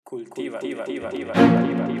Cultiva.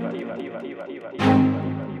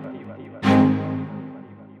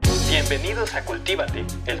 Bienvenidos a Cultívate,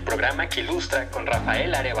 el programa que ilustra con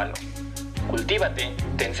Rafael Arévalo. Cultívate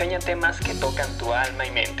te enseña temas que tocan tu alma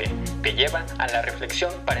y mente, te lleva a la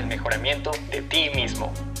reflexión para el mejoramiento de ti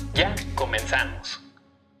mismo. Ya comenzamos.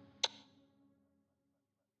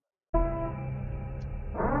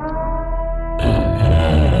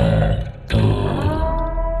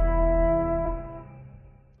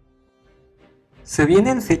 Se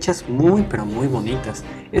vienen fechas muy pero muy bonitas.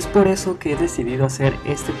 Es por eso que he decidido hacer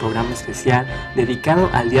este programa especial dedicado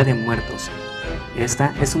al Día de Muertos.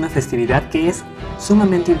 Esta es una festividad que es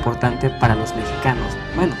sumamente importante para los mexicanos,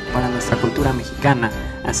 para nuestra cultura mexicana,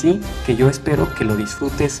 así que yo espero que lo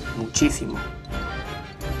disfrutes muchísimo.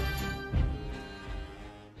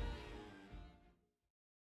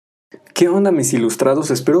 ¿Qué onda, mis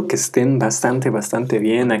ilustrados? Espero que estén bastante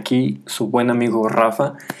bien. Aquí su buen amigo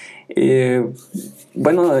Rafa.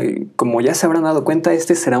 Como ya se habrán dado cuenta,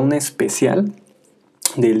 este será un especial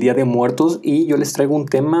del Día de Muertos y yo les traigo un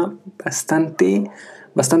tema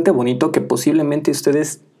bastante bonito que posiblemente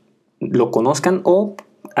ustedes lo conozcan o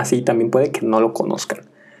así también puede que no lo conozcan.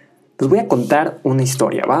 Les voy a contar una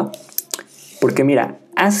historia, ¿va? Porque mira,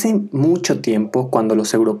 hace mucho tiempo, cuando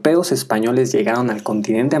los europeos españoles llegaron al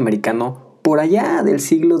continente americano por allá del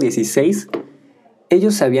siglo XVI,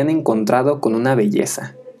 ellos se habían encontrado con una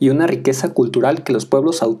belleza y una riqueza cultural que los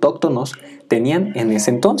pueblos autóctonos tenían en ese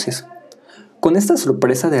entonces. Con esta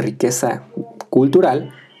sorpresa de riqueza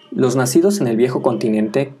cultural, los nacidos en el viejo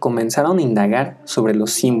continente comenzaron a indagar sobre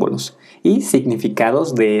los símbolos y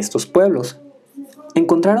significados de estos pueblos.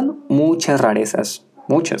 Encontraron muchas rarezas,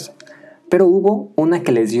 pero hubo una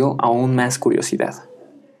que les dio aún más curiosidad.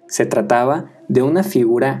 Se trataba de una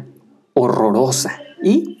figura horrorosa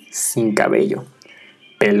y sin cabello,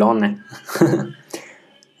 pelona.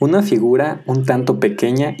 Una figura un tanto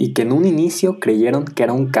pequeña y que en un inicio creyeron que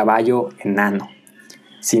era un caballo enano.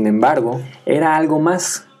 Sin embargo, era algo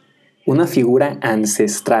más, una figura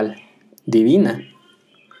ancestral, divina.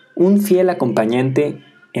 Un fiel acompañante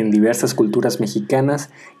en diversas culturas mexicanas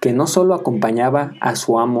que no solo acompañaba a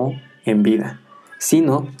su amo en vida,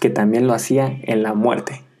 sino que también lo hacía en la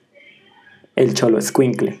muerte. El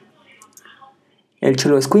Xoloescuincle. El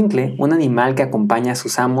Xoloescuincle, un animal que acompaña a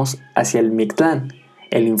sus amos hacia el Mictlán,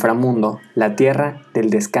 el inframundo, la tierra del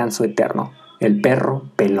descanso eterno, el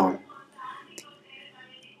perro pelón.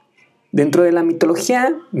 Dentro de la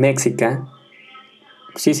mitología mexica,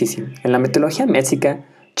 en la mitología mexica,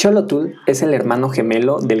 Xolotl es el hermano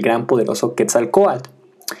gemelo del gran poderoso Quetzalcóatl.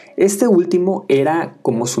 Este último era,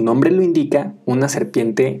 como su nombre lo indica, una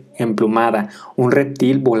serpiente emplumada, un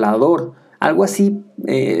reptil volador, algo así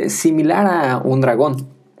similar a un dragón.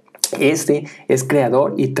 Este es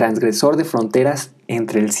creador y transgresor de fronteras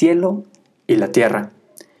entre el cielo y la tierra.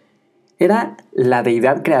 Era la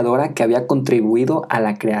deidad creadora que había contribuido a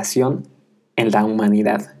la creación en la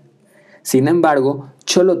humanidad. Sin embargo,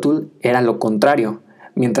 Xolotl era lo contrario.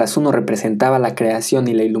 Mientras uno representaba la creación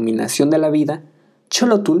y la iluminación de la vida,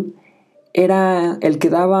 Xolotl era el que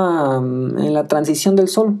daba en la transición del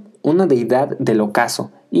sol, una deidad del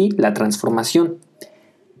ocaso y la transformación.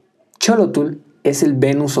 Xolotl es el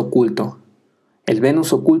Venus oculto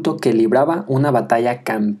que libraba una batalla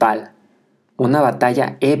campal, una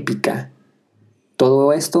batalla épica.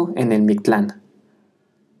 Todo esto en el Mictlán.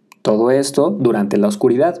 Todo esto durante la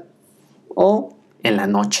oscuridad o en la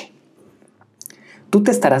noche. Tú te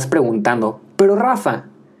estarás preguntando, pero Rafa,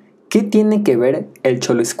 ¿qué tiene que ver el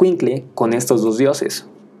Xoloescuincle con estos dos dioses?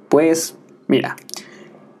 Pues mira,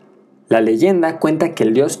 la leyenda cuenta que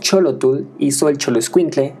el dios Xolotl hizo el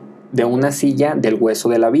Xoloescuincle de una silla del hueso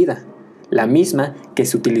de la vida, la misma que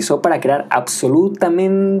se utilizó para crear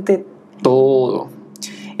absolutamente todo.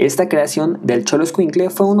 Esta creación del Xoloescuincle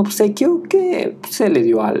fue un obsequio que se le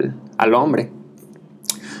dio al hombre.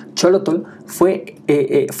 Xolotl fue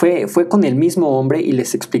con el mismo hombre y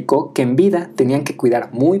les explicó que en vida tenían que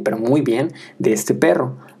cuidar muy bien de este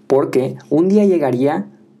perro, porque un día llegaría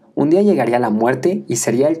la muerte y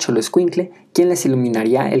sería el Xoloescuincle quien les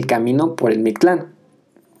iluminaría el camino por el Mictlán.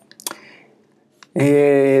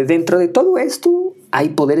 Dentro de todo esto hay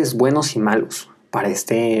poderes buenos y malos para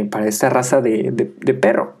esta raza de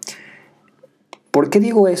perro. ¿Por qué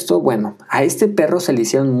digo esto? Bueno, a este perro se le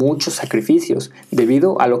hicieron muchos sacrificios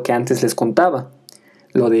debido a lo que antes les contaba.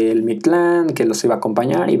 Lo del Mictlán, que los iba a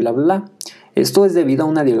acompañar y bla bla bla. Esto es debido a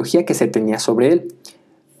una ideología que se tenía sobre él.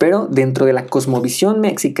 Pero dentro de la cosmovisión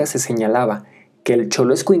mexica se señalaba que el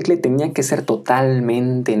Xoloescuincle tenía que ser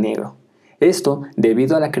totalmente negro. Esto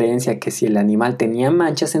debido a la creencia que si el animal tenía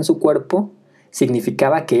manchas en su cuerpo,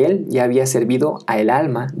 significaba que él ya había servido a el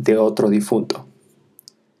alma de otro difunto.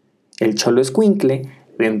 El Xoloescuincle,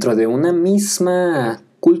 dentro de una misma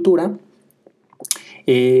cultura,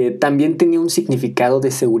 también tenía un significado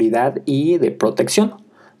de seguridad y de protección,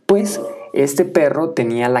 pues este perro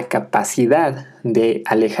tenía la capacidad de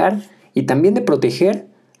alejar y también de proteger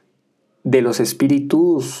de los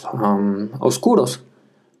espíritus oscuros,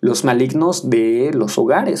 los malignos de los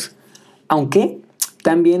hogares, aunque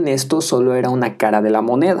también esto solo era una cara de la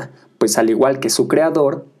moneda, pues al igual que su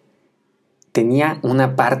creador, tenía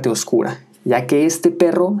una parte oscura, ya que este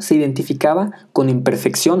perro se identificaba con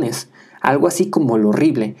imperfecciones, algo así como lo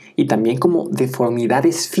horrible y también como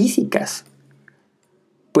deformidades físicas.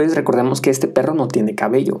 Pues recordemos que este perro no tiene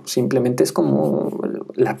cabello, simplemente es como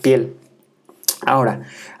la piel. Ahora,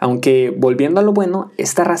 aunque volviendo a lo bueno,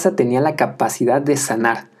 esta raza tenía la capacidad de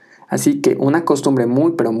sanar, así que una costumbre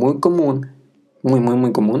muy pero muy común,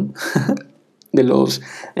 muy común, de los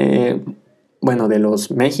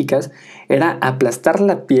mexicas, era aplastar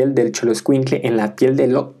la piel del Xoloescuincle en la piel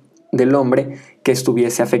del hombre que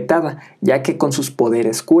estuviese afectada, ya que con sus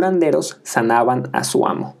poderes curanderos sanaban a su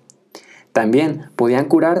amo. También podían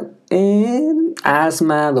curar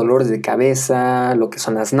asma, dolores de cabeza, lo que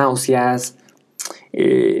son las náuseas,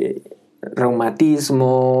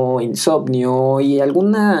 reumatismo, insomnio y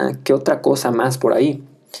alguna que otra cosa más por ahí.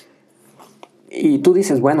 Y tú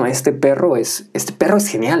dices, bueno, este perro es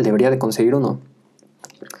genial, debería de conseguir uno.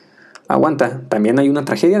 Aguanta, también hay una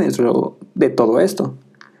tragedia dentro de todo esto.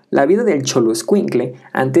 La vida del Xoloescuincle,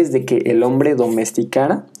 antes de que el hombre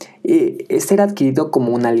domesticara, este era adquirido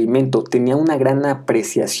como un alimento. Tenía una gran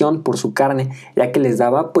apreciación por su carne, ya que les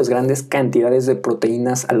daba pues grandes cantidades de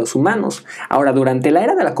proteínas a los humanos. Ahora, durante la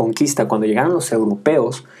era de la conquista, cuando llegaron los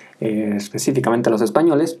europeos, específicamente los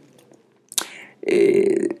españoles,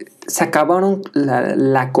 se acabaron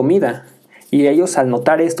la comida. Y ellos, al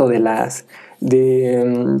notar esto del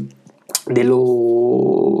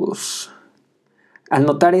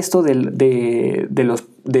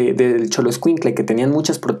Xoloescuincle, que tenían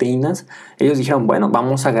muchas proteínas, ellos dijeron, bueno,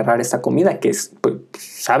 vamos a agarrar esta comida que pues,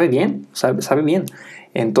 sabe bien.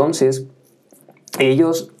 Entonces,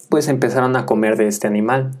 ellos pues empezaron a comer de este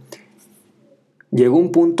animal. Llegó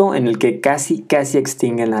un punto en el que casi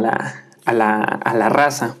extinguen a la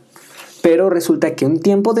raza. Pero resulta que un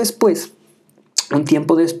tiempo después,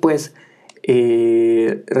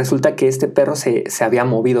 resulta que este perro se había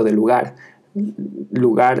movido de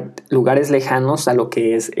lugares lejanos a lo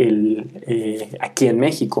que es aquí en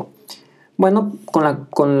México. Bueno,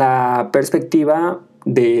 con la perspectiva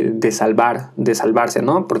de salvarse,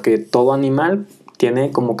 ¿no? Porque todo animal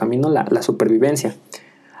tiene como camino la supervivencia.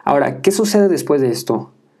 Ahora, ¿qué sucede después de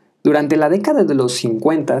esto? Durante la década de los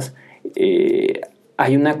 50,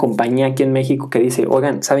 hay una compañía aquí en México que dice,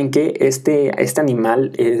 oigan, ¿saben qué? Este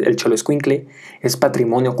animal, el Xoloescuincle, es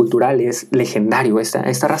patrimonio cultural, es legendario,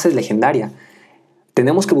 esta raza es legendaria.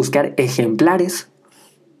 Tenemos que buscar ejemplares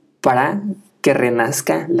para que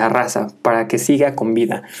renazca la raza, para que siga con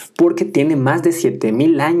vida, porque tiene más de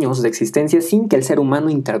 7,000 años de existencia sin que el ser humano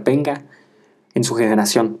intervenga en su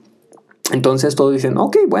generación. Entonces todos dicen,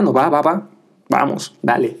 ok, bueno, vamos,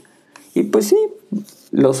 dale. Y pues sí,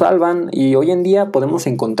 lo salvan y hoy en día podemos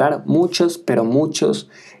encontrar muchos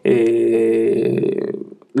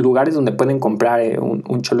lugares donde pueden comprar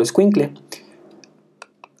un Xoloescuincle.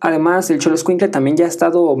 Además, el Xoloescuincle también ya ha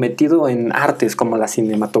estado metido en artes como la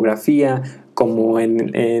cinematografía, como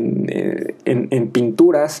en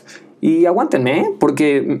pinturas. Y aguántenme,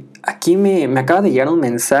 porque aquí me acaba de llegar un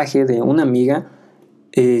mensaje de una amiga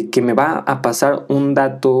que me va a pasar un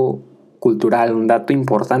dato cultural, un dato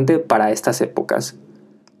importante para estas épocas.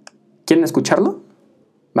 ¿Quieren escucharlo?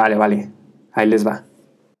 Vale, ahí les va.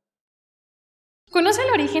 Conoce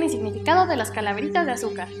el origen y significado de las calaveritas de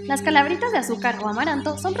azúcar. Las calaveritas de azúcar o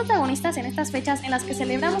amaranto son protagonistas en estas fechas en las que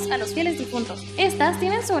celebramos a los fieles difuntos. Estas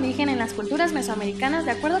tienen su origen en las culturas mesoamericanas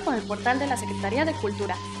de acuerdo con el portal de la Secretaría de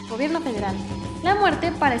Cultura, Gobierno Federal. La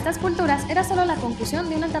muerte para estas culturas era solo la conclusión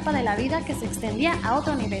de una etapa de la vida que se extendía a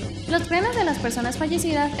otro nivel. Los genes de las personas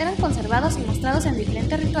fallecidas eran conservados y mostrados en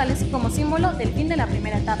diferentes rituales como símbolo del fin de la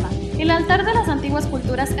primera etapa. El altar de las antiguas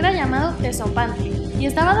culturas era llamado Tezonpantli y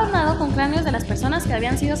estaba adornado con cráneos de las personas que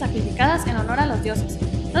habían sido sacrificadas en honor a los dioses,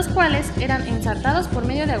 los cuales eran ensartados por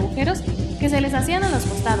medio de agujeros que se les hacían a los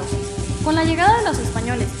costados. Con la llegada de los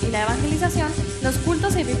españoles y la evangelización, los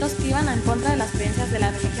cultos y ritos que iban en contra de las creencias de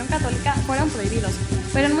la religión católica fueron prohibidos,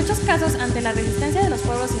 pero en muchos casos, ante la resistencia de los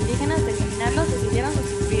pueblos indígenas de eliminarlos, decidieron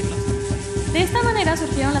sustituirlos. De esta manera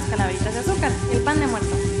surgieron las calaveritas de azúcar, el pan de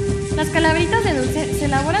muerto. Las calaveritas de dulce se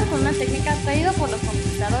elaboran con una técnica traída por los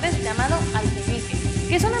conquistadores llamado alfeñique,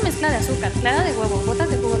 que es una mezcla de azúcar, clara de huevo, gotas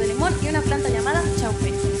de jugo de limón y una planta llamada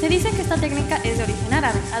chaupe. Se dice que esta técnica es de origen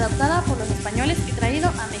árabe, adoptada por los españoles y traído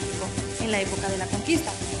a México en la época de la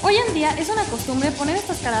conquista. Hoy en día es una costumbre poner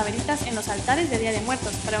estas calaveritas en los altares de Día de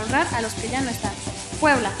Muertos para honrar a los que ya no están.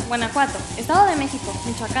 Puebla, Guanajuato, Estado de México,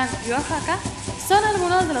 Michoacán y Oaxaca son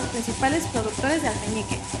algunos de los principales productores de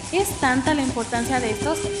alfeñique. Es tanta la importancia de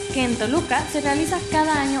estos que en Toluca se realiza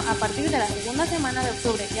cada año a partir de la segunda semana de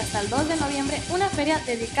octubre y hasta el 2 de noviembre una feria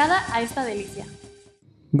dedicada a esta delicia.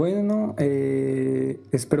 Bueno,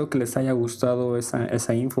 espero que les haya gustado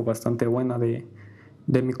esa info bastante buena de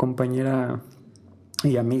mi compañera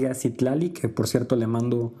y amiga Citlali, que por cierto le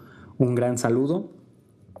mando un gran saludo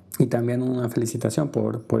y también una felicitación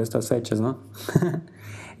por estas fechas, ¿no?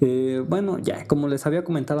 Bueno, ya como les había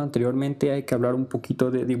comentado anteriormente, hay que hablar un poquito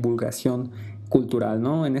de divulgación cultural,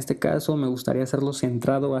 ¿no? En este caso me gustaría hacerlo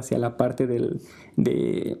centrado hacia la parte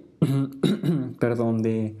de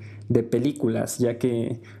películas, ya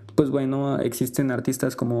que pues bueno, existen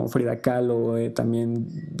artistas como Frida Kahlo, también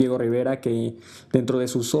Diego Rivera, que dentro de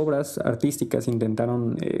sus obras artísticas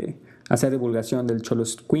intentaron hacer divulgación del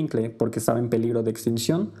Xoloitzcuintle porque estaba en peligro de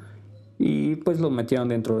extinción y pues lo metieron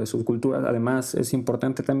dentro de sus culturas. Además es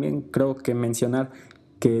importante también, creo que mencionar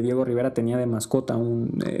que Diego Rivera tenía de mascota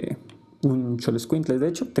un Xoloitzcuintle. De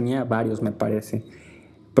hecho tenía varios, me parece.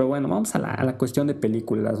 Pero bueno, vamos a la cuestión de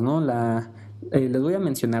películas, ¿no? Les voy a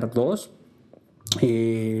mencionar dos.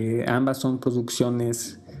 Ambas son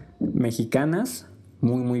producciones mexicanas,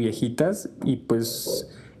 muy viejitas, y pues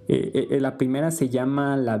la primera se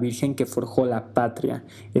llama La Virgen que forjó la patria.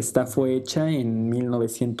 Esta fue hecha en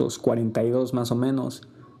 1942 más o menos.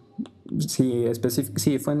 Sí,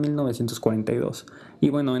 fue en 1942. Y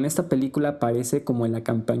bueno, en esta película aparece como el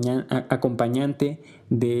acompañante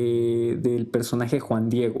del personaje Juan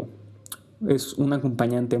Diego. Es un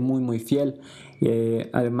acompañante muy fiel.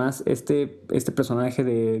 Además, este personaje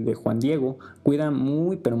de Juan Diego cuida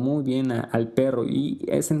pero muy bien al perro. Y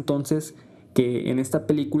es entonces que en esta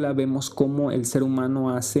película vemos cómo el ser humano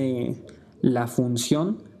hace la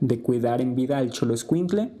función de cuidar en vida al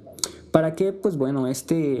Xoloitzcuintle para que, pues bueno, a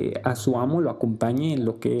su amo lo acompañe en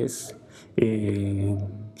lo que es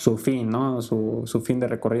su fin, ¿no? Su fin de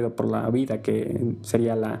recorrido por la vida, que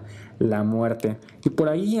sería la muerte. Y por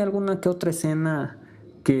ahí alguna que otra escena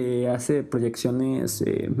que hace proyecciones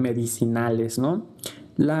medicinales, ¿no?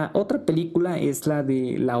 La otra película es la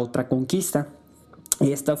de La Otra Conquista.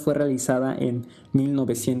 Esta fue realizada en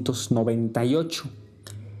 1998.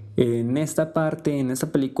 En esta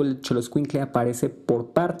película el Xoloitzcuintle aparece por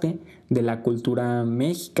parte de la cultura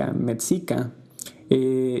mexica.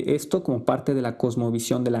 Esto como parte de la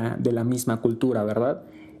cosmovisión de la misma cultura, ¿verdad?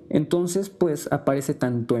 Entonces, pues aparece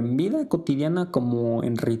tanto en vida cotidiana como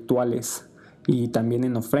en rituales y también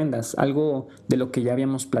en ofrendas, algo de lo que ya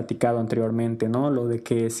habíamos platicado anteriormente, ¿no? Lo de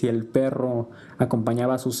que si el perro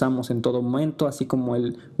acompañaba a sus amos en todo momento, así como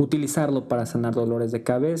el utilizarlo para sanar dolores de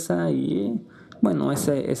cabeza y, bueno,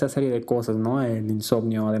 esa serie de cosas, ¿no? El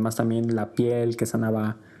insomnio, además también la piel que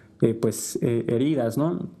sanaba, heridas,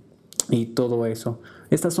 ¿no? Y todo eso.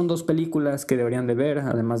 Estas son dos películas que deberían de ver,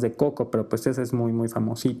 además de Coco, pero pues esa es muy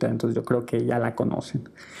famosita, entonces yo creo que ya la conocen.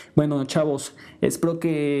 Bueno, chavos y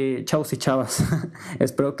chavas,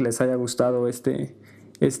 espero que les haya gustado este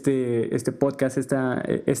podcast,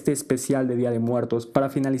 este especial de Día de Muertos. Para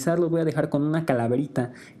finalizar, los voy a dejar con una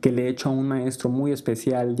calaverita que le he hecho a un maestro muy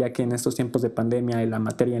especial, ya que en estos tiempos de pandemia y la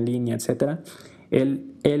materia en línea, etcétera,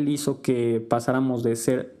 él hizo que pasáramos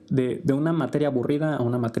de una materia aburrida a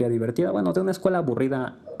una materia divertida. Bueno, de una escuela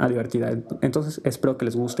aburrida a divertida. Entonces espero que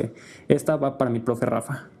les guste. Esta va para mi profe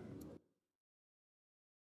Rafa.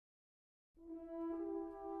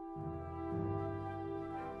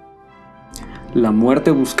 La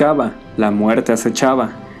muerte buscaba, la muerte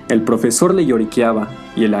acechaba. El profesor le lloriqueaba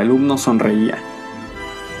y el alumno sonreía.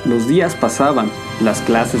 Los días pasaban, las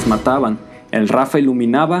clases mataban. El Rafa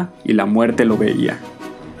iluminaba y la muerte lo veía.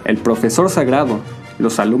 El profesor sagrado,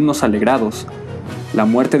 los alumnos alegrados. La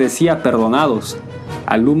muerte decía perdonados.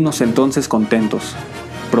 Alumnos entonces contentos.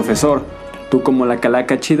 Profesor, tú como la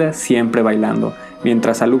calaca chida siempre bailando,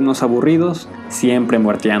 mientras alumnos aburridos siempre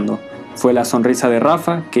muerteando. Fue la sonrisa de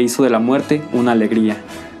Rafa que hizo de la muerte una alegría.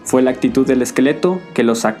 Fue la actitud del esqueleto que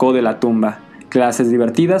lo sacó de la tumba. Clases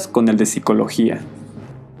divertidas con el de psicología.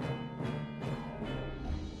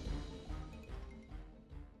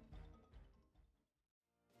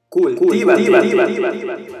 Cultiva. El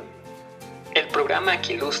programa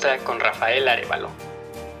que ilustra con Rafael Arévalo.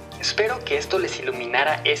 Espero que esto les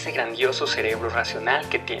iluminara ese grandioso cerebro racional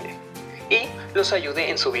que tienen y los ayude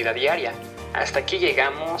en su vida diaria. Hasta aquí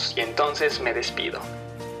llegamos y entonces me despido.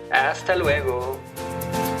 Hasta luego.